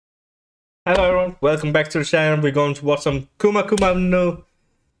Hello everyone, welcome back to the channel. We're going to watch some Kuma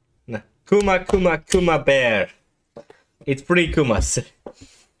Bear. It's three Kumas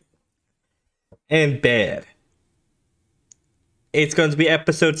and Bear. It's going to be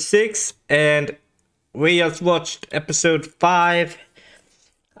episode 6 and we just watched episode 5.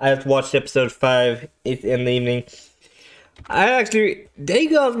 I have watched episode 5 in the evening. They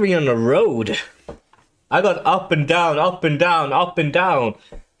got me on the road. I got up and down, up and down, up and down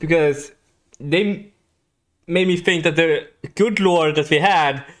because they made me think that the good lord that we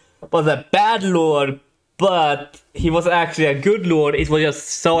had was a bad lord, but he was actually a good lord. It was just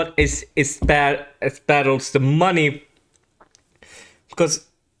so it's bad as battles the money because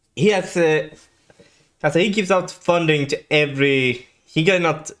he has he gives out funding to every. He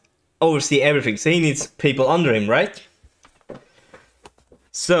cannot oversee everything, so he needs people under him, right?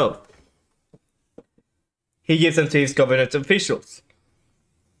 So he gives them to his government officials.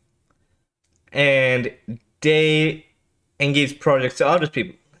 And they engage projects to other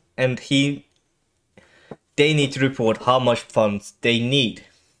people, and they need to report how much funds they need.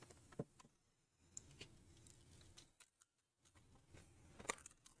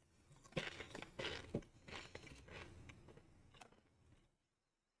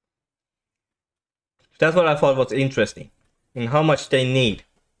 That's what I thought was interesting, and how much they need.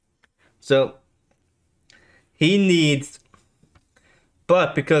 So he needs.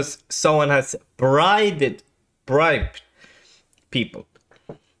 But because someone has bribed people,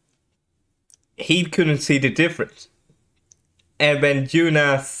 he couldn't see the difference. And when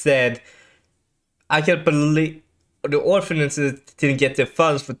Yuna said, I can't believe the orphanages didn't get their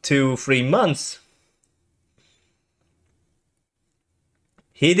funds for 2-3 months,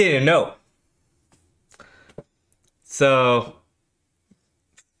 he didn't know. So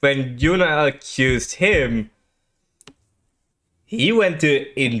when Yuna accused him, he went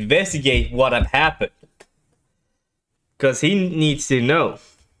to investigate what had happened. Because he needs to know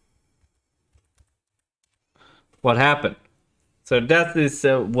what happened. So that is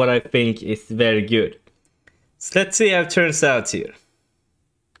what I think is very good. So let's see how it turns out here.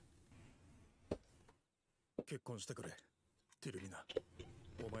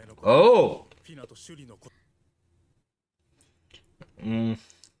 Oh!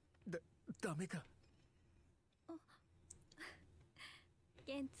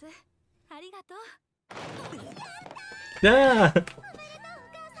 Yeah.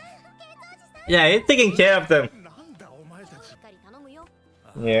 Yeah, he's taking care of them.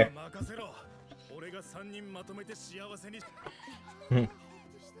 Yeah.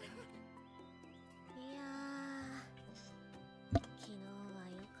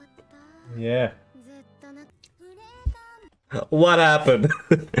 Yeah. What happened?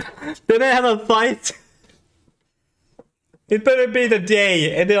 Did they have a fight? It better be the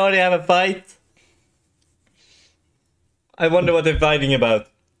day and they already have a fight. I wonder what they're fighting about.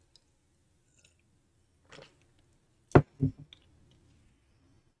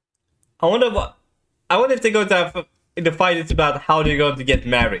 I wonder if they're going to have in the fight. It's about how they're going to get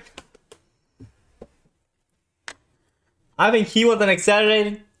married. I think he wants an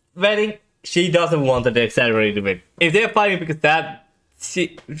accelerated wedding. She doesn't want an accelerated wedding. If they're fighting because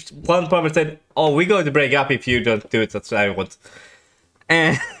one partner said, "Oh, we're going to break up if you don't do it." That's what I want.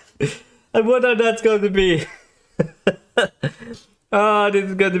 And I wonder how that's going to be. Oh, this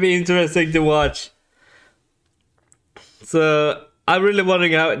is going to be interesting to watch. So I'm really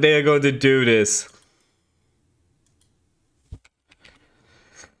wondering how they are going to do this.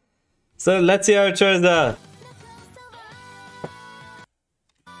 So let's see how it turns out.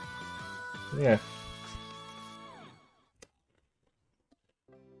 Yeah.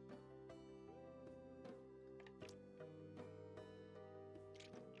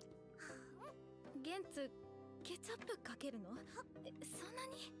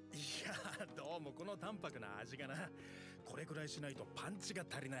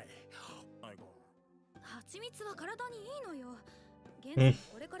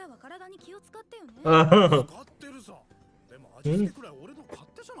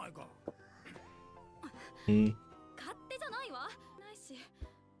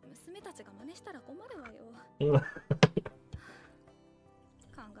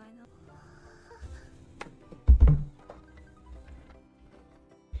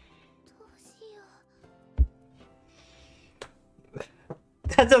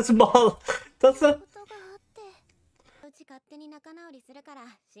 That's a small. That's a.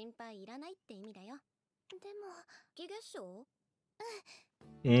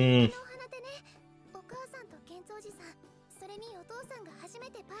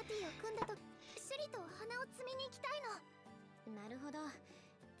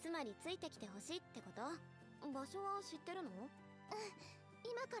 まりついてきてほしいってこと？場所は知ってるの？うん、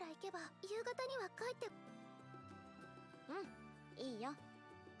今から行けば夕方には帰って。うん、いいよ。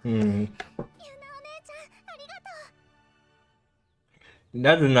ゆなお姉ちゃん、ありがとう。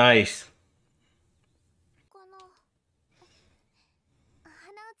 That's nice. この花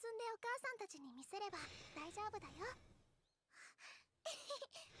を摘んでお母さんたちに見せれば大丈夫だよ。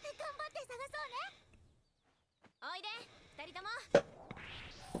頑張って探そうね。おいで、二人とも。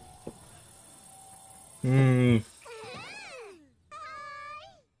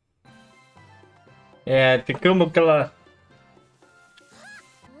Yeah, the Kuma color.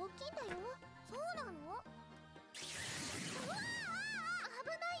 大きいんだよ。そうなの？うわあ、危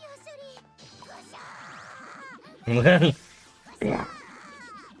ないよ、シュリー。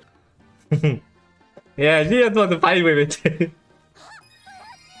Yeah, she just wants to fight with it.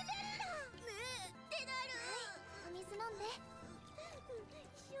 お水飲んで。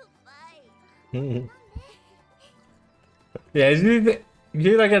しょっぱい。 Yeah, she's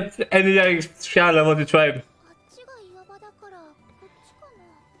like an energetic child I want to try. あっちが岩場だからこっちかな。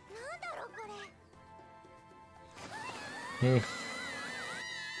なんだろうこ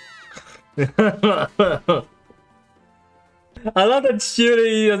れ。I love that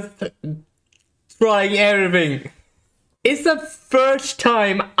Shuri is trying everything. It's the first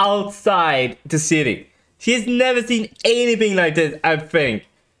time outside the city. She's never seen anything like this, I think.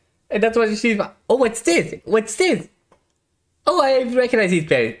 And that's why she's like, oh, what's this? What's this? Oh, I recognize these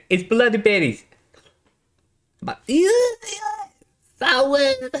berries. It's bloody berries. But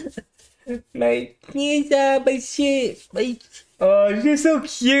sour. My shit. Oh, she's so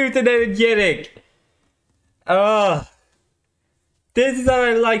cute and energetic. Oh, this is how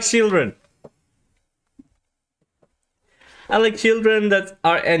I like children. I like children that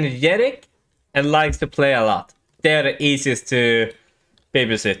are energetic and likes to play a lot. They're the easiest to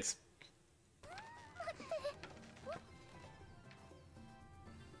babysit.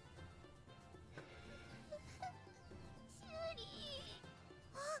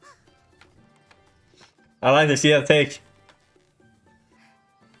 I like to see that take.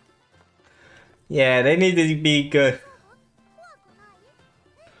 Yeah, they need to be good.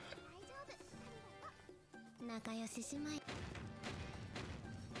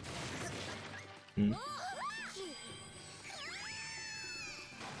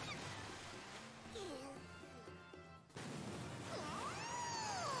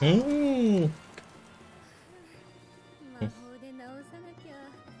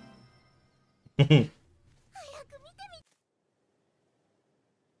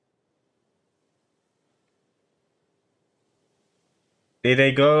 Did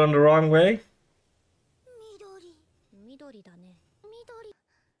they go on the wrong way?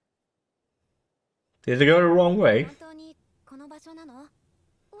 Did they go the wrong way?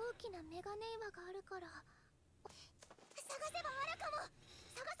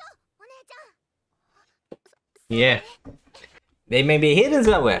 Yeah. They may be hidden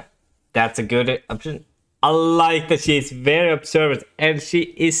somewhere. That's a good option. I like that she's very observant and she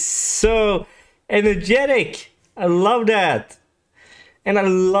is so energetic. I love that. And I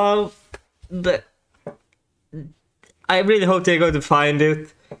love that. I really hope they're going to find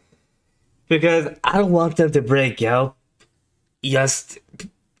it. Because I don't want them to break up. Just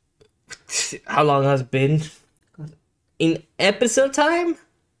how long has it been? In episode time?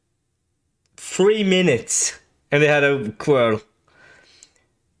 3 minutes. And they had a quarrel.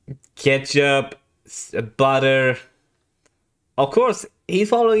 Ketchup, butter. Of course, he's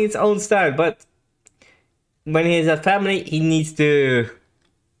following his own style, but when he has a family, he needs to.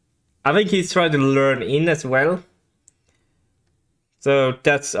 I think he's trying to learn in as well. So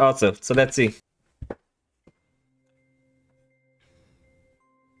that's awesome. So let's see.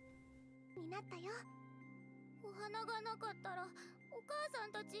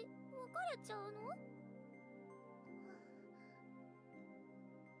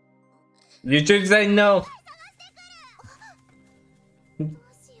 You should say no.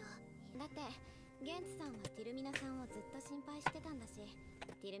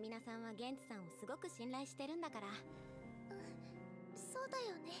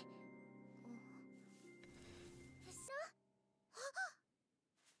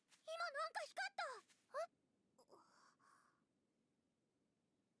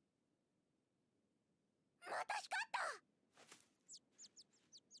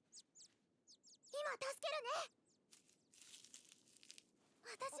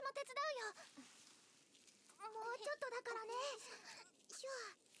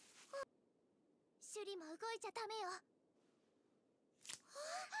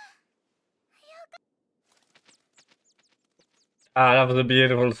 Ah, that was a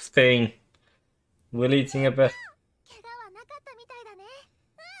beautiful thing. Will eating a bit. 怪我はなかったみたいだね。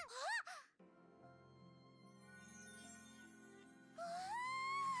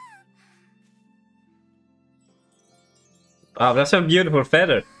Oh, that's a beautiful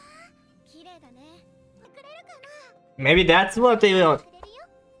feather. 綺麗だね。くれるかな。 Maybe that's what they want. くれるよ。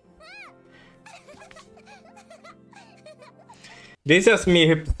This is me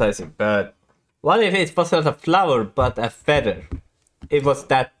hypnotizing, but what if it was not a flower but a feather? It was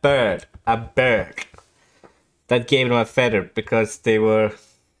that bird, a bird, that gave them a feather because they were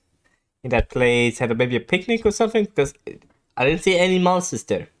in that place, had maybe a picnic or something, because I didn't see any monsters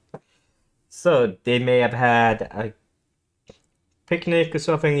there. So they may have had a picnic or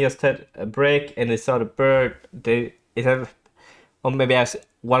something, just had a break, and they saw the bird. It had, or maybe as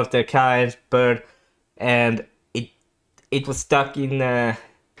one of their kind bird, and it was stuck in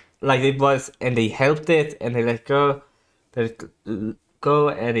like it was, and they helped it, and they let go,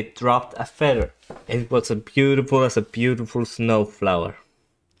 and it dropped a feather. It was as a beautiful snow flower.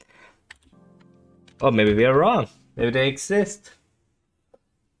 Oh, maybe we are wrong. Maybe they exist.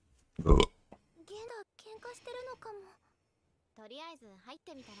 ゲンダ喧嘩してるのかも。とりあえず入っ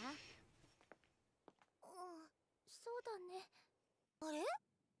てみたら。そうだね。あれ？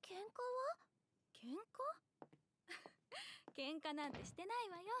喧嘩は？喧嘩？喧嘩なんてしてない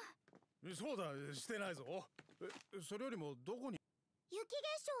わよ。そうだ、してないぞ。それよりもどこに？雪化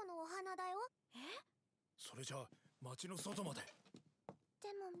粧のお花だよ。それじゃあ町の外まで。で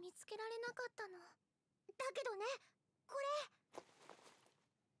も見つけられなかったの。だけどね、こ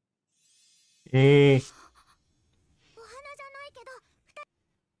れ。お花じゃないけど、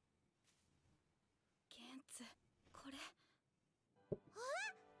ケンツ、これ。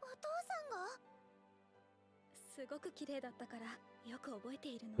お父さんが？すごく綺麗だったからよく覚えて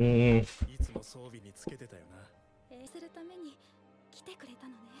いるの。いつも装備につけてたよな。するために来てくれた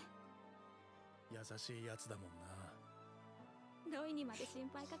のね。優しいやつだもんな。ロイにまで心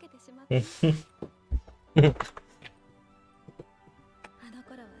配かけてしまった。あの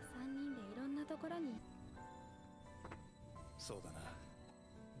頃は3人でいろんなところに。そうだな。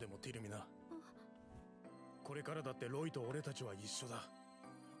でもティルミナ、これからだってロイと俺たちは一緒だ。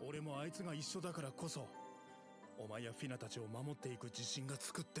俺もあいつが一緒だからこそ、お前やフィナたちを守っていく自信が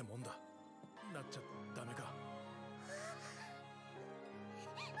つくってもんだ。なっちゃダメか。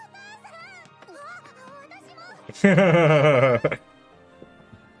お前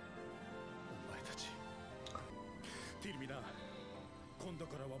たち、ティルミナ、今度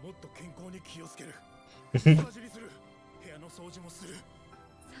からはもっと健康に気をつける。同じにする。部屋の掃除もする。そ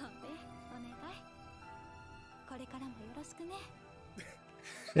うね、お願い。これからもよろしくね。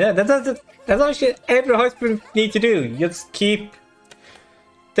Yeah, that's all shit every husband need to do. You just keep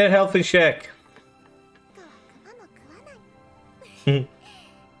their health in check. 犬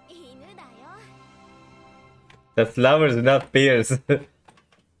だよ。The flowers, not bears.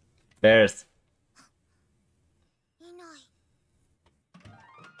 Bears. いない。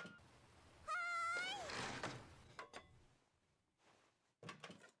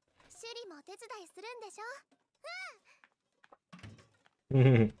シュリもお手伝いするんでしょ。ねえ、ユ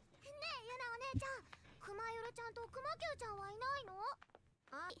ナお姉ちゃん、クマヨロちゃんとクマキューちゃんはいないの？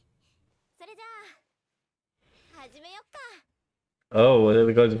それじゃあ始めよっか。Oh, what are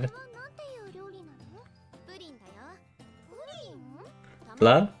we going to do? なんていう料理なの？プリンだよ。プリン？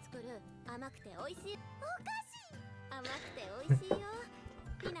 Plan? 作る甘くて美味しいお菓子。甘くて美味しいよ。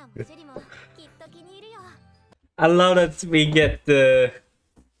ピナもシュリもきっと気に入るよ。I love that we get the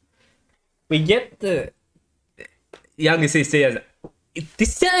younger sister as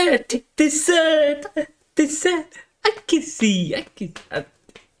dessert.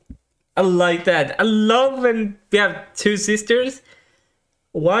 I like that. I love when we have two sisters.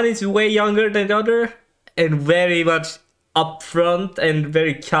 One is way younger than the other and very much upfront and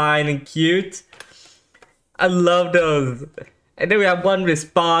very kind and cute. I love those. And then we have one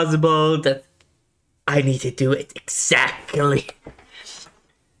responsible that I need to do it exactly.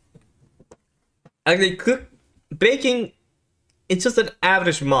 Actually, baking, it's just an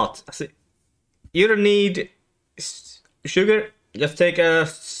average mod. You don't need sugar. Just take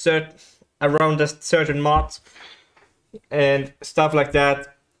around a certain mod and stuff like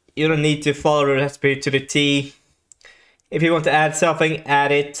that. You don't need to follow the recipe to the T. If you want to add something,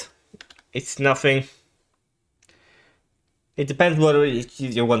 add it. It's nothing. It depends what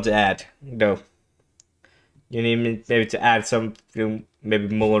you want to add, though. You need maybe to add some, maybe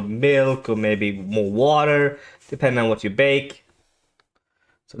more milk or maybe more water, depending on what you bake.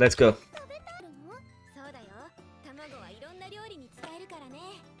 So let's go. そうだよ。卵はいろんな料理に使えるからね。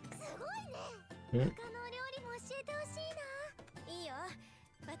すごいね。他のお料理も教えてほしいな。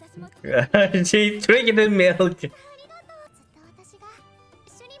She's drinking the milk. ずっと私が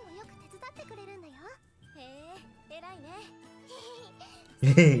主人もよく手伝ってくれるんだよ。へえ、偉いね。お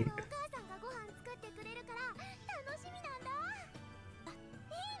母さんがご飯作ってくれるから楽しみなんだ。あ、い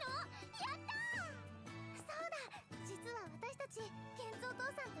いの？やったー。そうだ、実は私たちケンゾお父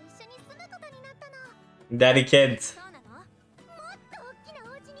さんと一緒に住むことになったの。Daddy Kent. そうなの？もっと大きな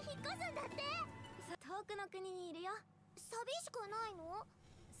お家に引っ越すんだって。遠くの国にいるよ。寂しくないの？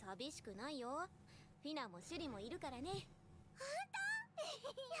寂しくないよ。フィナもシュリもいるからね。ほんと？よ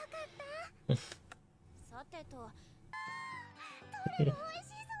かった。さてと、どれも美味し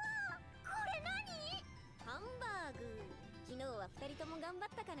そう。これ何？ハンバーグ。昨日は2人とも頑張っ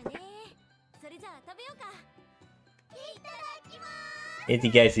たからね。それじゃあ食べようか。いただきまーす。い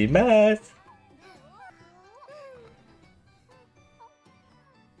ただきます。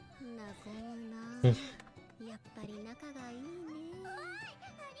和むな。やっぱり仲がいいね。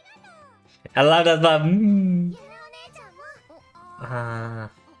 I love that one. ゆめお姉ちゃんも。Ah,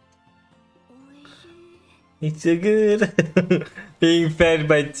 おいしい。 it's so good. Being fed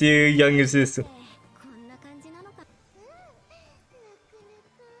by two younger sisters. こんな感じなのか。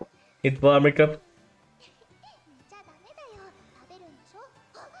It's warming up. じゃダメだよ。食べるんでしょ。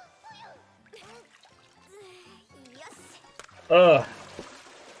よし。 Oh.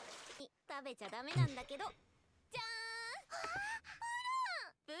 食べちゃダメなんだけど。じゃーん。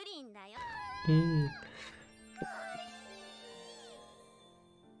プリンだよ。Mm.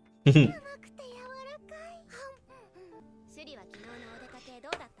 甘くて柔らかい。シュリは昨日のお出かけど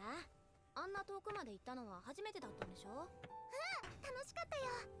うだった？あんな遠くまで行ったのは初めてだったんでしょ？うん、楽しかったよ。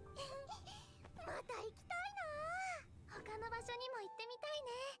また行きたいな。他の場所にも行ってみたい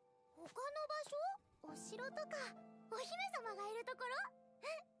ね。他の場所？お城とかお姫様がいるところ？う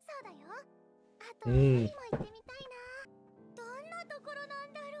ん、そうだよ。あと海も行ってみたいな。どんなところな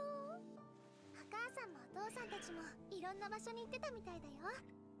んだろう。お母さんもお父さんたちもいろんな場所に行ってたみたいだよ。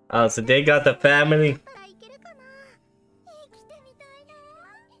 Oh, so they got a family.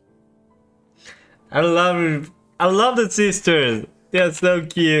 I love the sisters. They're so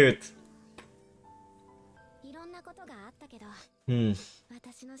cute. Hmm.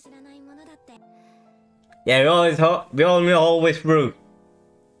 Yeah, we always through.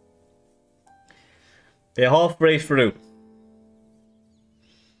 We're halfway through.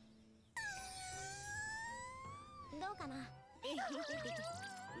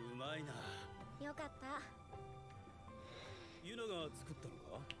 うまいな。よかった。ユナが作ったの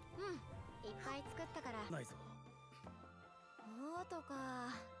か？うん、いっぱい作ったから。ないぞ。おーとか、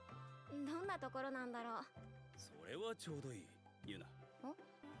どんなところなんだろう。それはちょうどいい、ユナ。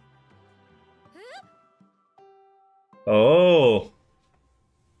Oh,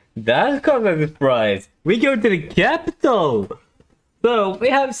 that comes as a surprise. We go to the capital. So we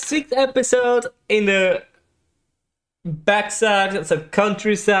have 6 episodes in the backside, some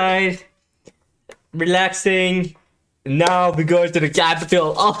countryside, relaxing. Now we go to the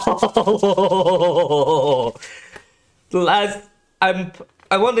capital. Oh, the last. I'm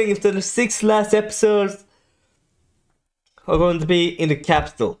wondering if the 6 last episodes are going to be in the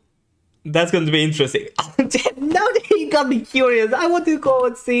capital. That's going to be interesting. Now that you got me curious, I want to go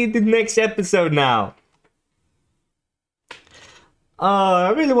and see the next episode now.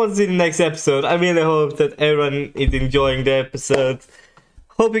 I really want to see the next episode. I really hope that everyone is enjoying the episode.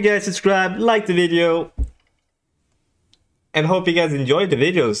 Hope you guys subscribe, like the video, and hope you guys enjoyed the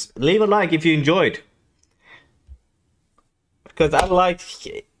videos. Leave a like if you enjoyed, because I like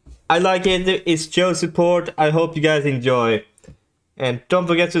it. It's show support. I hope you guys enjoy. And don't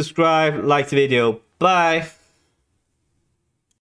forget to subscribe, like the video. Bye!